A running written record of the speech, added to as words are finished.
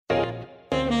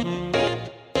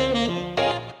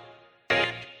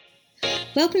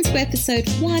Welcome to episode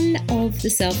 1 of the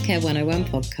Self-Care 101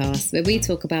 podcast, where we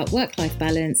talk about work-life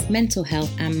balance, mental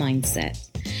health and mindset.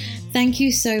 Thank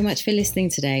you so much for listening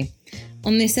today.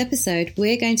 On this episode,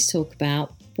 we're going to talk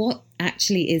about what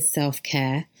actually is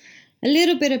self-care, a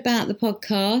little bit about the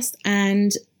podcast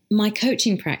and my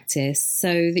coaching practice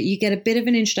so that you get a bit of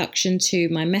an introduction to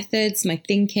my methods, my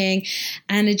thinking,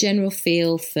 and a general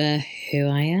feel for who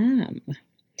I am.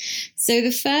 So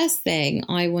the first thing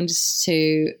I wanted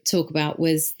to talk about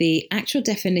was the actual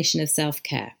definition of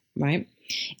self-care, right?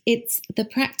 It's the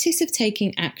practice of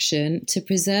taking action to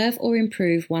preserve or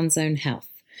improve one's own health,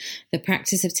 the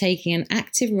practice of taking an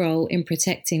active role in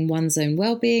protecting one's own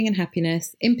well-being and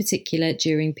happiness, in particular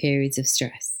during periods of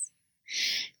stress.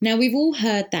 Now, we've all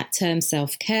heard that term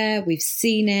self-care, we've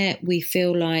seen it, we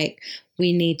feel like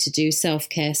we need to do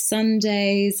self-care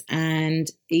Sundays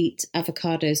and eat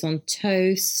avocados on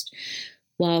toast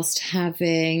whilst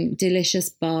having delicious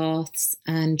baths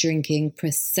and drinking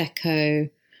Prosecco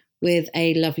with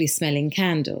a lovely smelling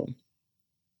candle.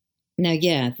 Now,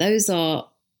 yeah, those are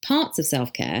parts of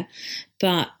self-care,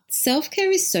 but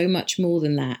self-care is so much more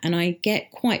than that. And I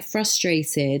get quite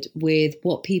frustrated with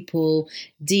what people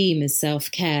deem as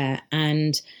self-care,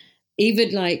 and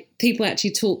even like people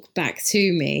actually talk back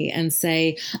to me and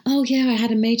say, oh yeah, I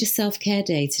had a major self-care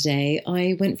day today.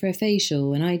 I went for a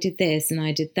facial and I did this and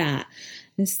I did that.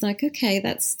 And it's like, okay,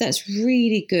 that's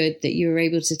really good that you were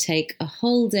able to take a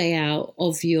whole day out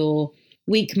of your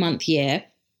week, month, year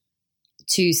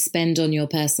to spend on your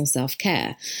personal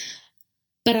self-care.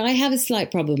 But I have a slight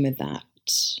problem with that.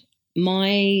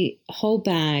 My whole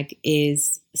bag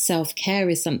is self-care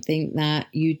is something that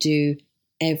you do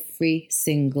every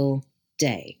single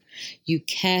day. You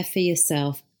care for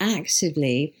yourself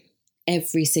actively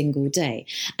every single day.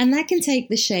 And that can take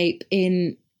the shape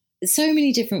in so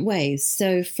many different ways.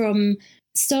 So from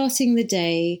starting the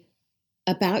day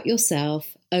about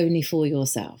yourself, only for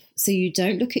yourself. So you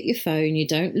don't look at your phone, you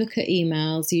don't look at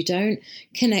emails, you don't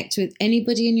connect with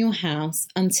anybody in your house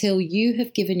until you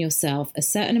have given yourself a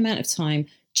certain amount of time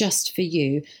just for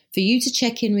you to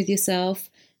check in with yourself,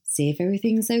 see if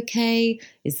everything's okay,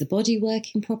 is the body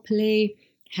working properly,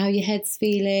 how your head's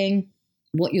feeling,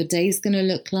 what your day's going to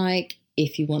look like,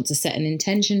 if you want to set an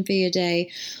intention for your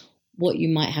day, what you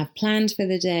might have planned for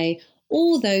the day,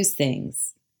 all those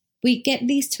things. We get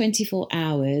these 24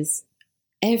 hours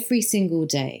every single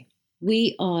day.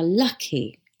 We are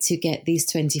lucky to get these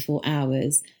 24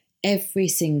 hours every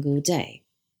single day.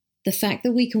 The fact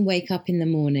that we can wake up in the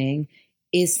morning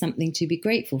is something to be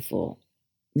grateful for.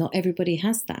 Not everybody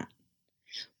has that.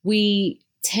 We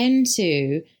tend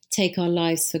to take our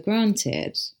lives for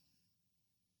granted.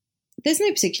 There's no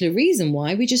particular reason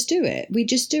why. We just do it. We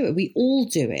just do it. We all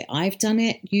do it. I've done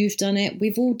it. You've done it.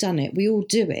 We've all done it. We all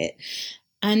do it.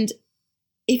 And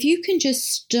if you can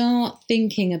just start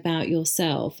thinking about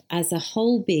yourself as a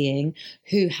whole being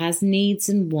who has needs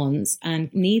and wants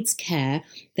and needs care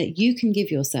that you can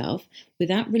give yourself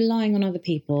without relying on other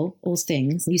people or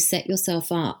things, you set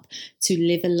yourself up to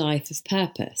live a life of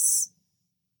purpose.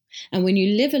 And when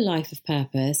you live a life of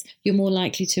purpose, you're more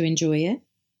likely to enjoy it.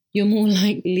 You're more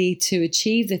likely to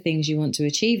achieve the things you want to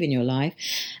achieve in your life.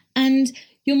 And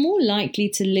you're more likely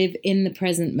to live in the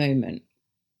present moment.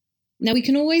 Now, we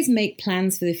can always make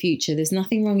plans for the future. There's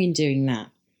nothing wrong in doing that,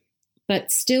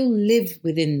 but still live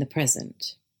within the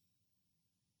present.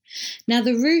 Now,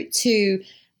 the route to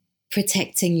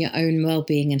protecting your own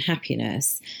well-being and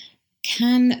happiness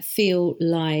can feel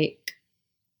like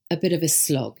a bit of a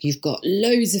slog. You've got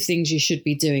loads of things you should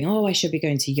be doing. Oh, I should be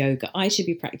going to yoga. I should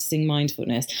be practicing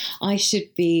mindfulness. I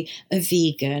should be a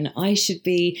vegan. I should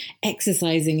be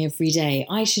exercising every day.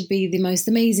 I should be the most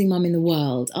amazing mum in the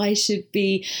world. I should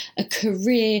be a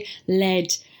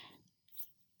career-led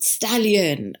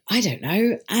stallion. I don't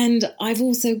know. And I've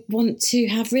also want to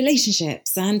have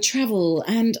relationships and travel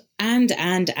and.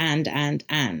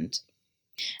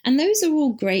 And those are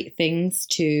all great things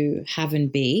to have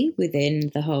and be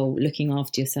within the whole looking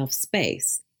after yourself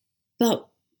space. But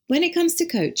when it comes to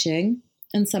coaching,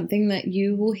 and something that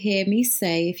you will hear me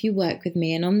say if you work with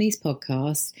me and on these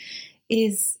podcasts,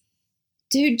 is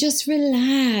just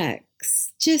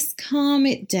relax. Just calm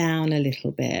it down a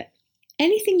little bit.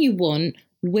 Anything you want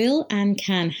will and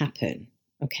can happen,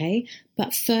 okay?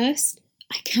 But first,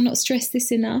 I cannot stress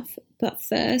this enough, but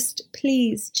first,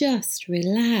 please just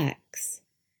relax.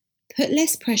 Put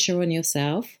less pressure on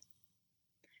yourself.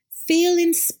 Feel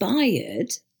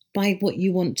inspired by what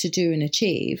you want to do and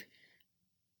achieve.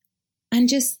 And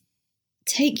just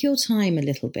take your time a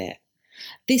little bit.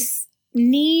 This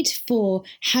need for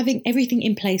having everything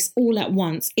in place all at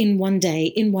once, in one day,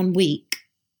 in 1 week,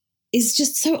 is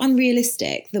just so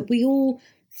unrealistic that we all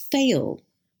fail.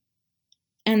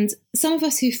 And some of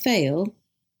us who fail,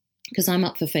 because I'm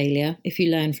up for failure, if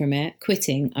you learn from it,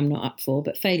 quitting I'm not up for,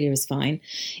 but failure is fine.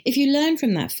 If you learn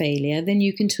from that failure, then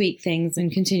you can tweak things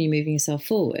and continue moving yourself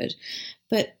forward.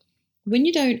 But when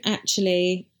you don't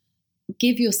actually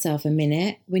give yourself a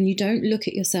minute, when you don't look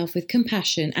at yourself with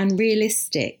compassion and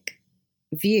realistic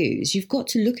views, you've got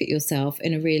to look at yourself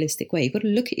in a realistic way. You've got to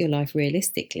look at your life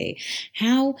realistically.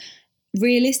 How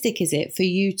realistic is it for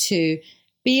you to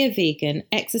be a vegan,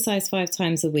 exercise 5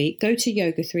 times a week, go to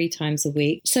yoga 3 times a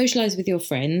week, socialize with your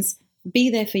friends, be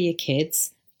there for your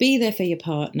kids, be there for your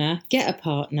partner, get a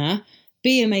partner,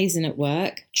 be amazing at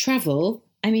work, travel?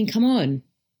 I mean, come on.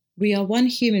 We are one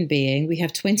human being. We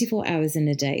have 24 hours in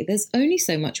a day. There's only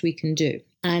so much we can do.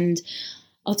 And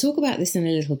I'll talk about this in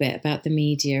a little bit, about the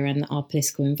media and our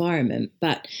political environment.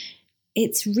 But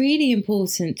it's really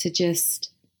important to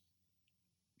just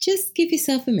give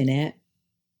yourself a minute.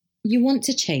 You want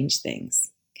to change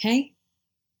things, okay?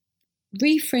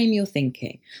 Reframe your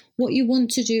thinking. What you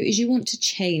want to do is you want to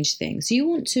change things. You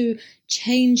want to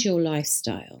change your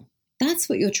lifestyle. That's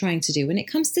what you're trying to do. When it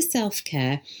comes to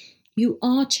self-care, you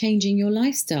are changing your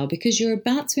lifestyle because you're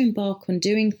about to embark on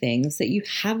doing things that you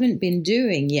haven't been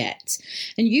doing yet.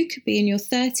 And you could be in your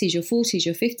 30s, your 40s,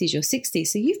 your 50s, your 60s.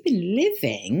 So you've been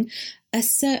living a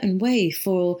certain way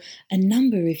for a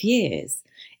number of years.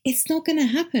 It's not going to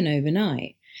happen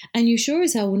overnight. And you sure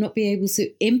as hell will not be able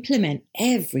to implement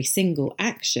every single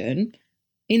action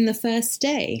in the first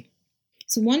day.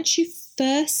 So once you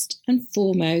first and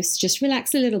foremost just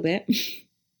relax a little bit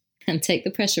and take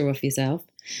the pressure off yourself,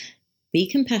 be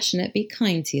compassionate, be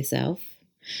kind to yourself,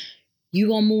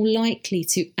 you are more likely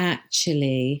to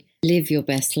actually live your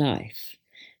best life.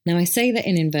 Now, I say that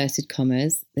in inverted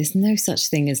commas. There's no such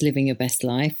thing as living your best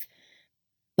life.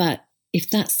 But if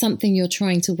that's something you're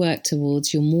trying to work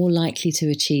towards, you're more likely to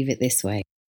achieve it this way.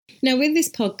 Now, with this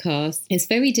podcast, it's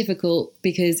very difficult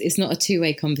because it's not a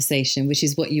two-way conversation, which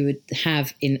is what you would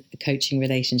have in a coaching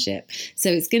relationship. So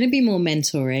it's going to be more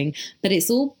mentoring, but it's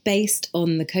all based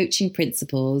on the coaching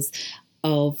principles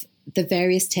of the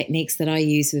various techniques that I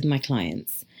use with my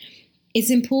clients. It's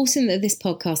important that this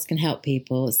podcast can help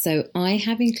people. So I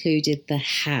have included the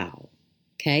how.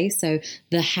 Okay, so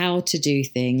the how to do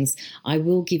things. I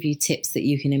will give you tips that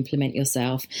you can implement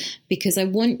yourself because I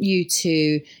want you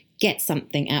to get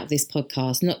something out of this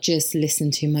podcast, not just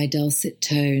listen to my dulcet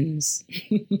tones.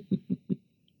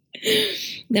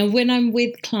 Now, when I'm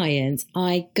with clients,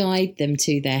 I guide them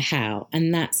to their how,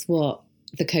 and that's what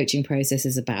the coaching process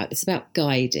is about. It's about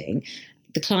guiding.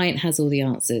 The client has all the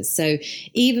answers. So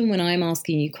even when I'm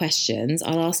asking you questions,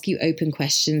 I'll ask you open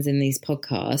questions in these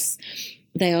podcasts.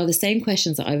 They are the same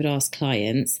questions that I would ask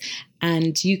clients,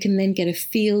 and you can then get a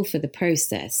feel for the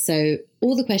process. So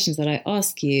all the questions that I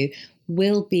ask you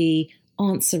will be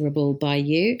answerable by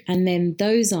you, and then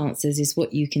those answers is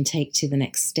what you can take to the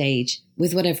next stage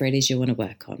with whatever it is you want to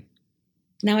work on.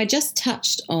 Now, I just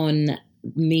touched on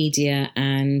media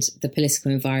and the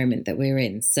political environment that we're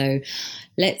in. So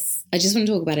I just want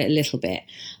to talk about it a little bit.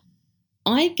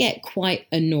 I get quite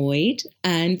annoyed,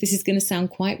 and this is going to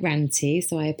sound quite ranty,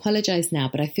 so I apologize now,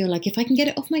 but I feel like if I can get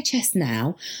it off my chest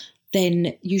now,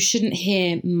 then you shouldn't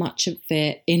hear much of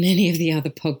it in any of the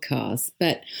other podcasts.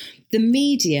 But the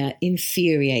media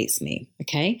infuriates me,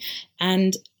 okay?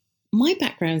 And my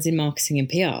background's in marketing and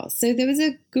PR, so there was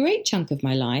a great chunk of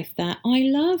my life that I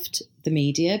loved the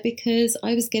media because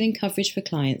I was getting coverage for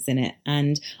clients in it,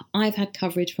 and I've had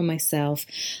coverage for myself.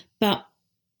 But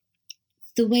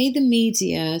the way the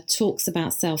media talks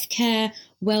about self-care,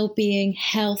 well-being,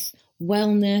 health,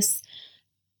 wellness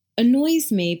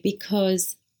annoys me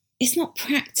because it's not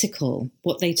practical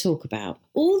what they talk about.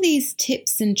 All these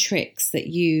tips and tricks that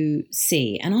you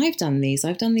see, and I've done these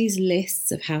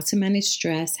lists of how to manage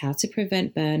stress, how to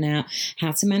prevent burnout,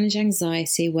 how to manage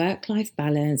anxiety, work-life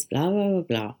balance, blah, blah, blah,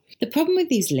 blah. The problem with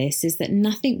these lists is that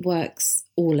nothing works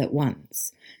all at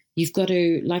once. You've got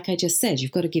to, like I just said,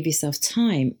 you've got to give yourself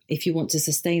time if you want to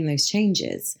sustain those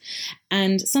changes.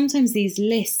 And sometimes these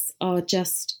lists are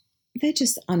they're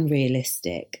just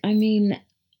unrealistic. I mean,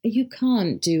 you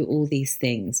can't do all these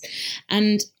things.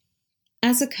 And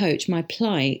as a coach, my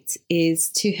plight is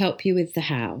to help you with the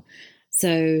how.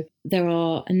 So there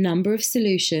are a number of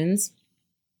solutions,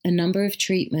 a number of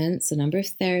treatments, a number of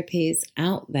therapies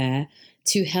out there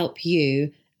to help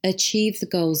you achieve the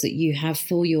goals that you have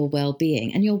for your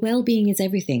well-being. And your well-being is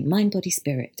everything: mind, body,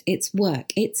 spirit. It's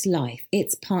work, it's life,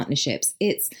 it's partnerships,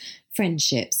 it's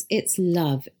friendships, it's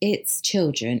love, it's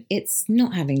children, it's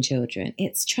not having children,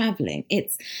 it's traveling,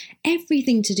 it's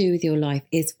everything to do with your life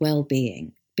is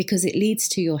well-being. because it leads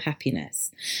to your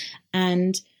happiness.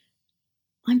 And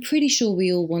I'm pretty sure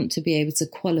we all want to be able to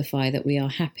qualify that we are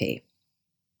happy.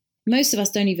 Most of us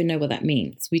don't even know what that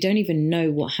means. We don't even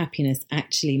know what happiness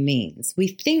actually means. We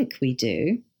think we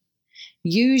do.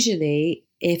 Usually,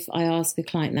 if I ask a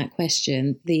client that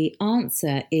question, the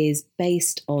answer is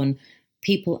based on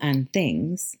people and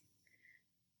things.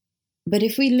 But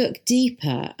if we look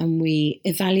deeper and we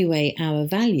evaluate our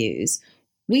values,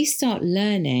 we start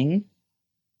learning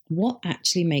what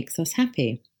actually makes us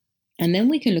happy. And then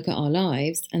we can look at our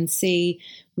lives and see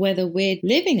whether we're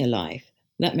living a life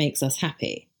that makes us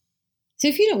happy. So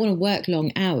if you don't want to work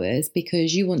long hours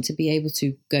because you want to be able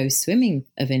to go swimming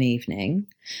of an evening,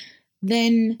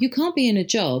 then you can't be in a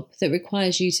job that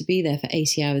requires you to be there for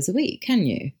 80 hours a week, can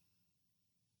you?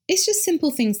 It's just simple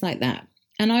things like that.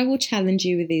 And I will challenge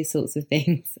you with these sorts of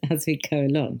things as we go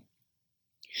along.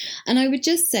 And I would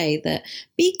just say that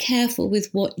be careful with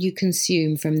what you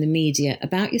consume from the media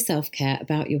about your self-care,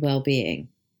 about your well-being.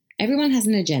 Everyone has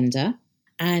an agenda,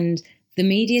 and the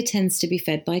media tends to be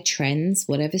fed by trends,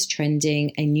 whatever's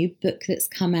trending, a new book that's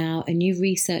come out, a new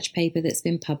research paper that's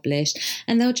been published,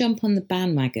 and they'll jump on the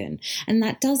bandwagon. And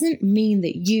that doesn't mean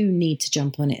that you need to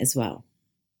jump on it as well.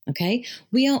 Okay?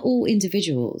 We are all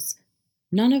individuals.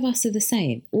 None of us are the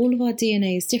same. All of our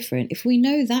DNA is different. If we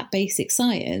know that basic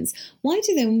science, why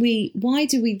do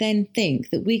we then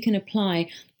think that we can apply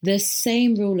the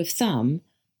same rule of thumb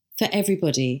for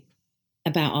everybody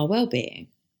about our well-being?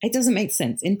 It doesn't make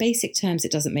sense. In basic terms,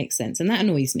 it doesn't make sense. And that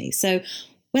annoys me. So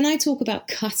when I talk about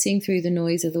cutting through the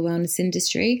noise of the wellness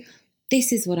industry,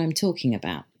 this is what I'm talking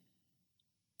about.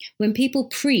 When people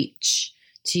preach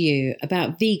to you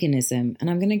about veganism, and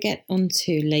I'm going to get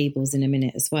onto labels in a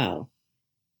minute as well,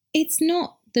 it's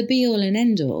not the be-all and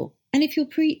end-all. And if you're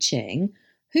preaching,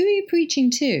 who are you preaching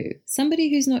to? Somebody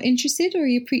who's not interested, or are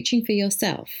you preaching for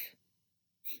yourself?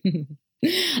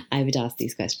 I would ask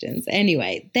these questions.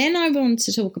 Anyway, then I want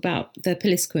to talk about the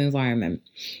political environment.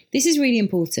 This is really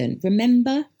important.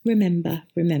 Remember.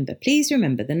 Please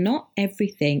remember that not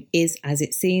everything is as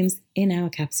it seems in our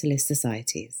capitalist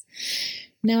societies.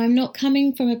 Now, I'm not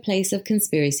coming from a place of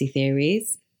conspiracy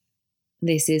theories.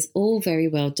 This is all very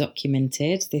well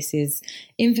documented. This is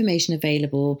information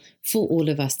available for all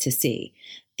of us to see.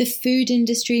 The food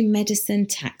industry, medicine,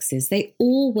 taxes, they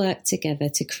all work together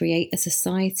to create a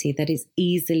society that is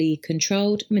easily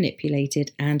controlled,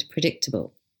 manipulated, and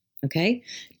predictable. Okay?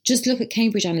 Just look at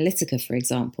Cambridge Analytica, for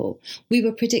example. We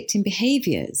were predicting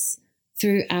behaviours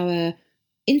through our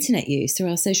internet use,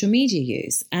 through our social media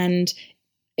use, and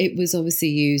it was obviously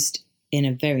used in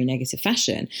a very negative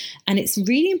fashion. And it's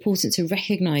really important to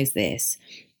recognise this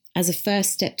as a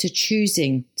first step to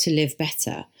choosing to live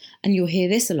better. And you'll hear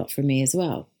this a lot from me as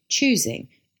well. Choosing.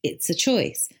 It's a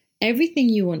choice. Everything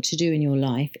you want to do in your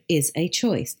life is a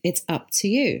choice. It's up to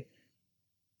you.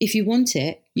 If you want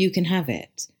it, you can have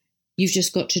it. You've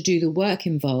just got to do the work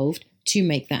involved to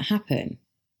make that happen.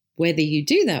 Whether you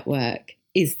do that work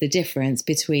is the difference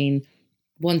between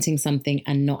wanting something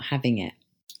and not having it.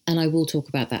 And I will talk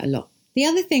about that a lot. The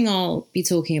other thing I'll be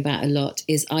talking about a lot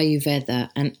is Ayurveda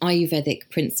and Ayurvedic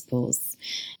principles.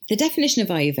 The definition of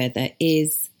Ayurveda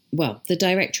is, well, the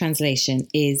direct translation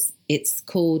is it's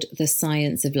called the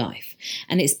science of life.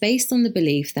 And it's based on the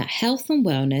belief that health and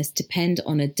wellness depend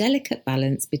on a delicate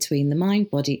balance between the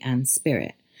mind, body, and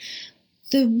spirit.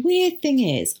 The weird thing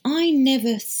is, I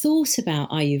never thought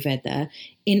about Ayurveda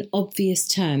in obvious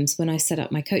terms when I set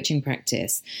up my coaching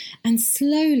practice. And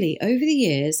slowly over the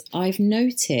years, I've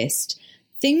noticed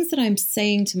things that I'm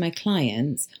saying to my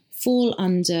clients fall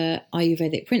under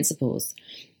Ayurvedic principles.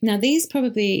 Now, these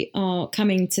probably are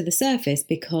coming to the surface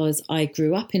because I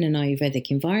grew up in an Ayurvedic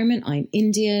environment. I'm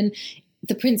Indian.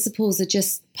 The principles are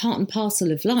just part and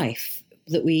parcel of life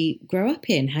that we grow up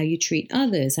in, how you treat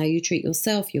others, how you treat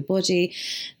yourself, your body,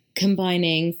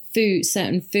 combining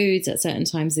certain foods at certain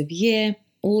times of year,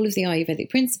 all of the Ayurvedic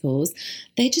principles,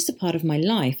 they're just a part of my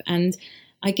life. And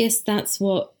I guess that's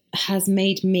what has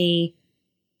made me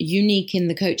unique in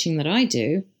the coaching that I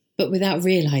do, but without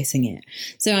realizing it.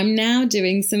 So I'm now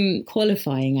doing some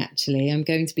qualifying, actually. I'm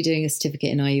going to be doing a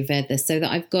certificate in Ayurveda so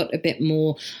that I've got a bit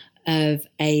more of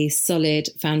a solid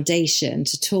foundation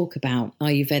to talk about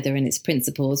Ayurveda and its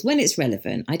principles when it's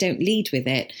relevant. I don't lead with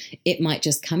it. It might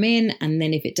just come in, and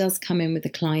then if it does come in with the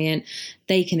client,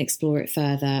 they can explore it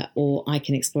further, or I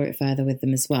can explore it further with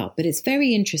them as well. But it's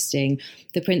very interesting,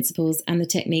 the principles and the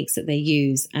techniques that they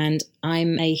use. And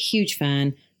I'm a huge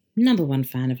fan, number one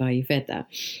fan of Ayurveda.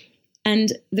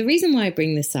 And the reason why I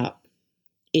bring this up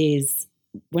is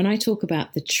when I talk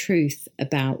about the truth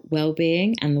about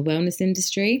well-being and the wellness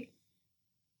industry,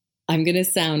 I'm going to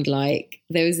sound like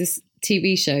there was this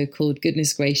TV show called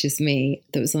Goodness Gracious Me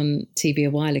that was on TV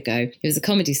a while ago. It was a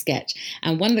comedy sketch.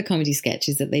 And one of the comedy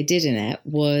sketches that they did in it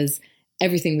was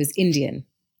everything was Indian.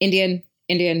 Indian,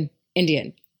 Indian,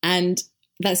 Indian. And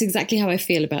that's exactly how I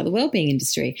feel about the wellbeing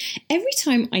industry. Every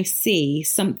time I see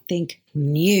something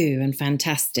new and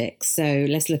fantastic, so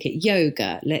let's look at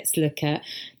yoga, let's look at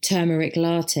turmeric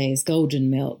lattes, golden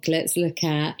milk, let's look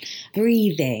at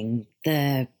breathing,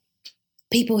 the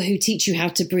people who teach you how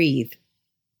to breathe.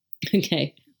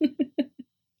 Okay.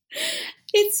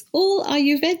 It's all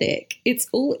Ayurvedic. It's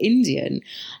all Indian.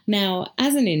 Now,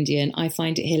 as an Indian, I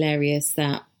find it hilarious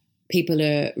that people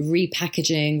are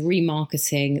repackaging,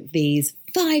 remarketing these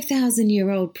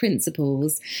 5,000-year-old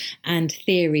principles and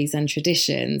theories and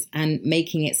traditions and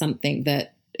making it something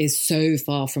that is so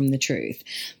far from the truth.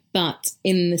 But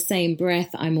in the same breath,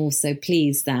 I'm also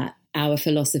pleased that our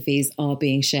philosophies are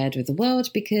being shared with the world,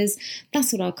 because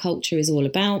that's what our culture is all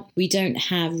about. We don't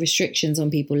have restrictions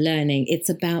on people learning. It's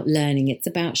about learning. It's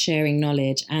about sharing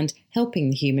knowledge and helping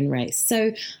the human race.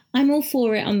 So I'm all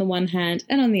for it on the one hand,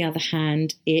 and on the other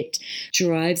hand, it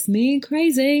drives me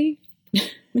crazy.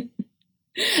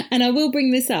 And I will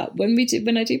bring this up when I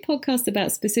do podcasts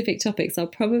about specific topics. I'll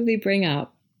probably bring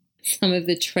up some of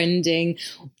the trending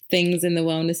things in the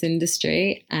wellness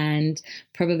industry and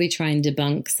probably try and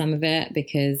debunk some of it,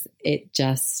 because it's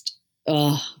just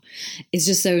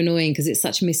so annoying because it's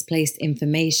such misplaced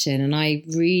information. And I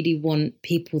really want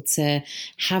people to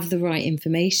have the right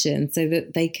information so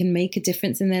that they can make a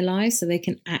difference in their lives, so they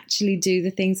can actually do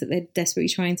the things that they're desperately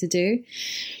trying to do.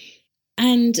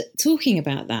 And talking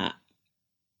about that,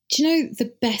 do you know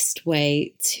the best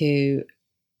way to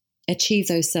achieve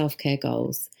those self-care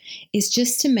goals is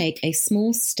just to make a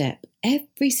small step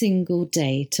every single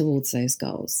day towards those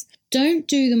goals. Don't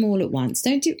do them all at once.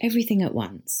 Don't do everything at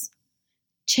once.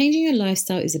 Changing your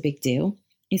lifestyle is a big deal.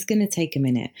 It's going to take a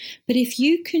minute. But if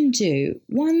you can do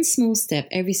one small step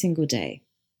every single day,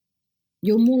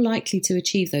 you're more likely to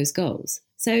achieve those goals.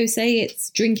 So say it's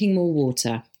drinking more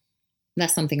water.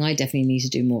 That's something I definitely need to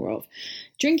do more of.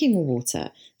 Drinking more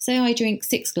water. Say I drink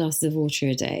 6 glasses of water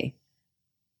a day.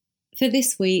 For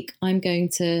this week, I'm going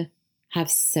to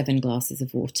have 7 glasses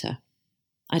of water.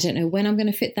 I don't know when I'm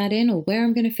going to fit that in or where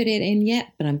I'm going to fit it in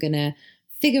yet, but I'm going to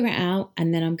figure it out,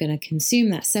 and then I'm going to consume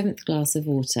that 7th glass of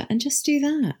water and just do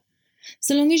that.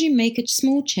 So long as you make a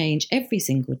small change every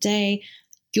single day,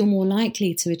 you're more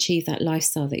likely to achieve that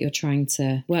lifestyle that you're trying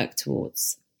to work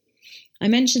towards. I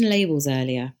mentioned labels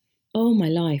earlier. Oh, my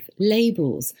life,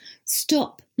 labels.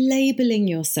 Stop labeling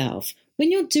yourself.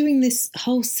 When you're doing this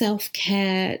whole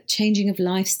self-care, changing of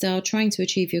lifestyle, trying to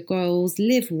achieve your goals,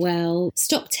 live well,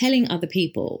 stop telling other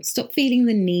people. Stop feeling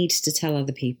the need to tell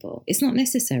other people. It's not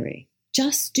necessary.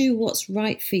 Just do what's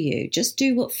right for you. Just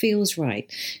do what feels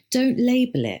right. Don't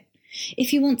label it.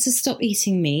 If you want to stop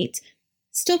eating meat,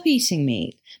 stop eating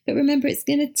meat. But remember, it's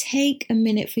going to take a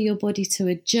minute for your body to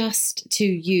adjust to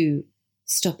you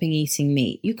stopping eating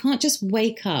meat. You can't just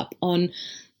wake up on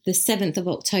the 7th of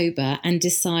October and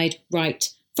decide,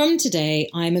 right, from today,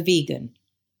 I'm a vegan.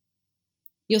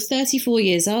 You're 34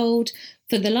 years old.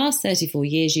 For the last 34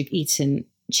 years, you've eaten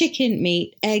chicken,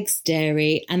 meat, eggs,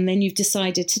 dairy, and then you've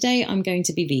decided, today I'm going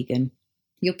to be vegan.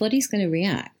 Your body's going to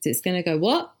react. It's going to go,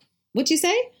 what? What do you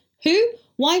say? Who?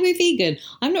 Why we're vegan?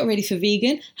 I'm not ready for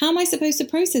vegan. How am I supposed to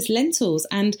process lentils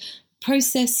and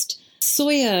processed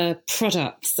soya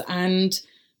products and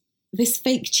this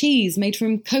fake cheese made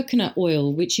from coconut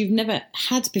oil, which you've never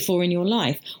had before in your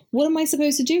life? What am I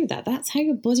supposed to do with that? That's how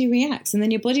your body reacts. And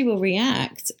then your body will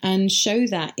react and show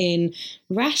that in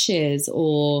rashes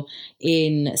or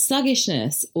in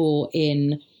sluggishness or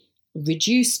in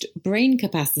reduced brain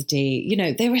capacity. You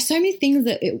know, there are so many things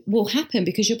that it will happen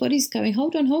because your body's going,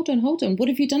 hold on. What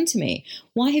have you done to me?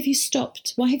 Why have you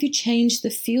stopped? Why have you changed the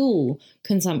fuel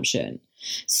consumption?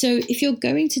 So if you're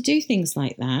going to do things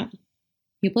like that,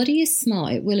 your body is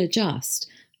smart, it will adjust,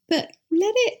 but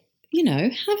let it,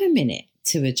 have a minute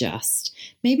to adjust.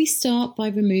 Maybe start by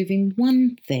removing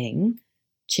one thing,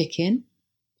 chicken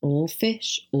or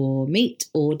fish or meat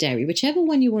or dairy, whichever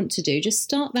one you want to do, just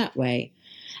start that way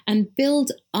and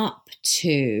build up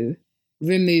to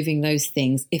removing those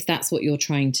things if that's what you're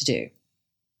trying to do.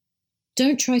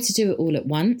 Don't try to do it all at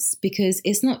once, because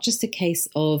it's not just a case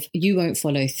of you won't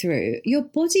follow through. Your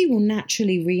body will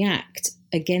naturally react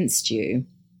against you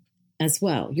as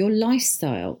well. Your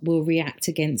lifestyle will react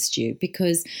against you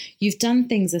because you've done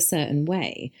things a certain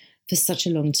way for such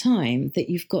a long time that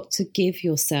you've got to give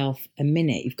yourself a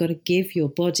minute. You've got to give your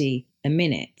body a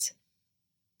minute.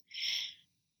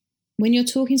 When you're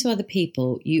talking to other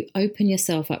people, you open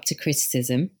yourself up to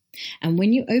criticism. And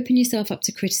when you open yourself up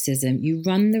to criticism, you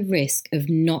run the risk of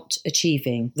not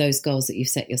achieving those goals that you've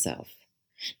set yourself.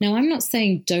 Now, I'm not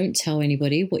saying don't tell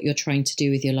anybody what you're trying to do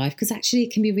with your life, because actually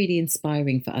it can be really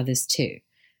inspiring for others too.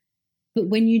 But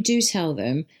when you do tell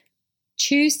them,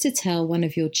 choose to tell one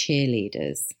of your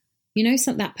cheerleaders. You know,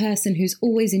 that person who's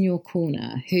always in your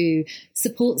corner, who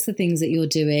supports the things that you're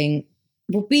doing,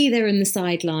 will be there in the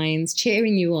sidelines,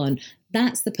 cheering you on.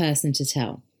 That's the person to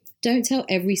tell. Don't tell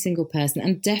every single person,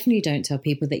 and definitely don't tell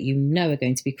people that you know are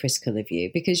going to be critical of you,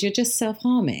 because you're just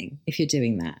self-harming if you're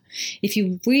doing that. If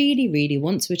you really, really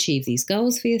want to achieve these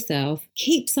goals for yourself,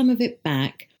 keep some of it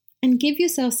back and give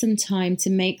yourself some time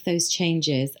to make those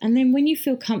changes. And then when you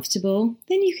feel comfortable,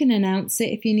 then you can announce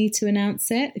it if you need to announce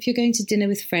it. If you're going to dinner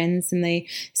with friends and they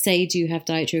say, do you have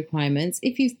dietary requirements?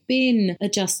 If you've been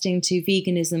adjusting to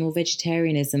veganism or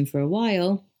vegetarianism for a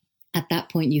while, at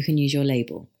that point you can use your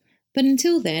label. But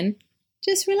until then,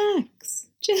 just relax.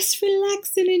 Just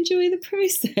relax and enjoy the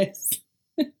process.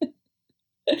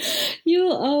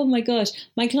 Oh my gosh.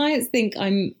 My clients think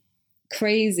I'm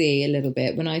crazy a little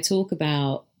bit when I talk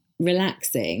about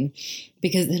relaxing,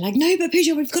 because they're like, no, but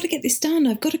Pooja, we've got to get this done.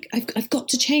 I've got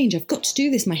to change. I've got to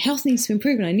do this. My health needs to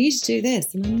improve and I need to do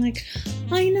this. And I'm like,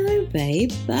 I know,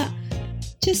 babe, but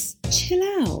just chill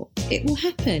out. It will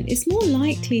happen. It's more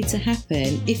likely to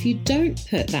happen if you don't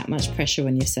put that much pressure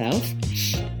on yourself,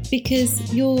 because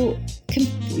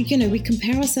we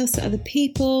compare ourselves to other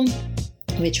people.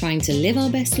 We're trying to live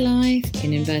our best life,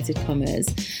 in inverted commas.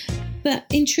 But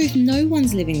in truth, no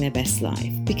one's living their best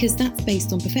life, because that's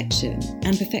based on perfection,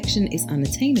 and perfection is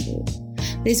unattainable.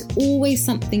 There's always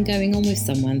something going on with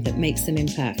someone that makes them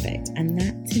imperfect. And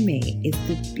that, to me, is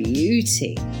the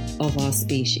beauty of our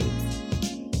species.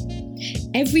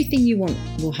 Everything you want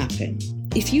will happen.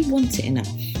 If you want it enough,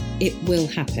 it will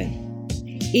happen.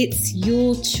 It's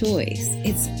your choice.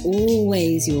 It's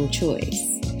always your choice.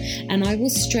 And I will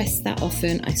stress that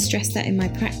often. I stress that in my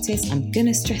practice. I'm going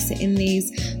to stress it in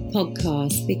these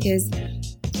podcasts, because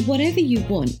whatever you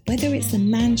want, whether it's a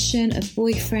mansion, a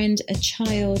boyfriend, a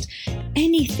child,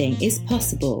 anything is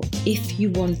possible if you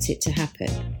want it to happen.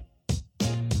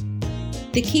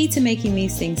 The key to making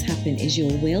these things happen is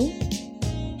your will,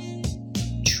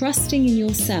 trusting in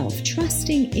yourself,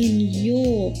 trusting in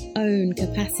your own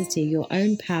capacity, your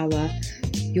own power,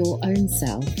 your own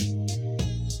self,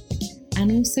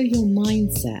 and also your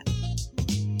mindset.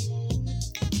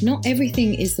 Not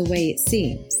everything is the way it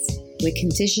seems. We're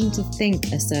conditioned to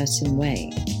think a certain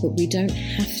way, but we don't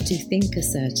have to think a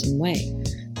certain way.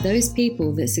 Those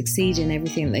people that succeed in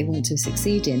everything that they want to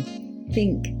succeed in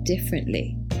think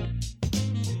differently.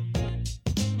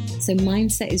 So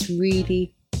mindset is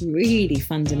really, really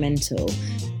fundamental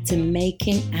to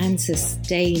making and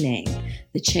sustaining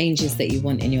the changes that you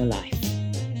want in your life.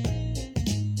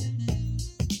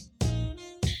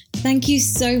 Thank you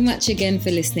so much again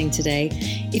for listening today.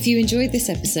 If you enjoyed this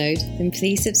episode, then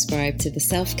please subscribe to the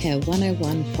Self-Care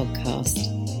 101 podcast.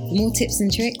 For more tips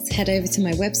and tricks, head over to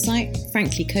my website,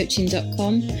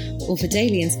 franklycoaching.com, or for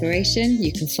daily inspiration,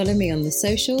 you can follow me on the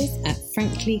socials at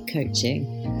Frankly Coaching.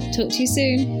 Talk to you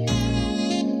soon.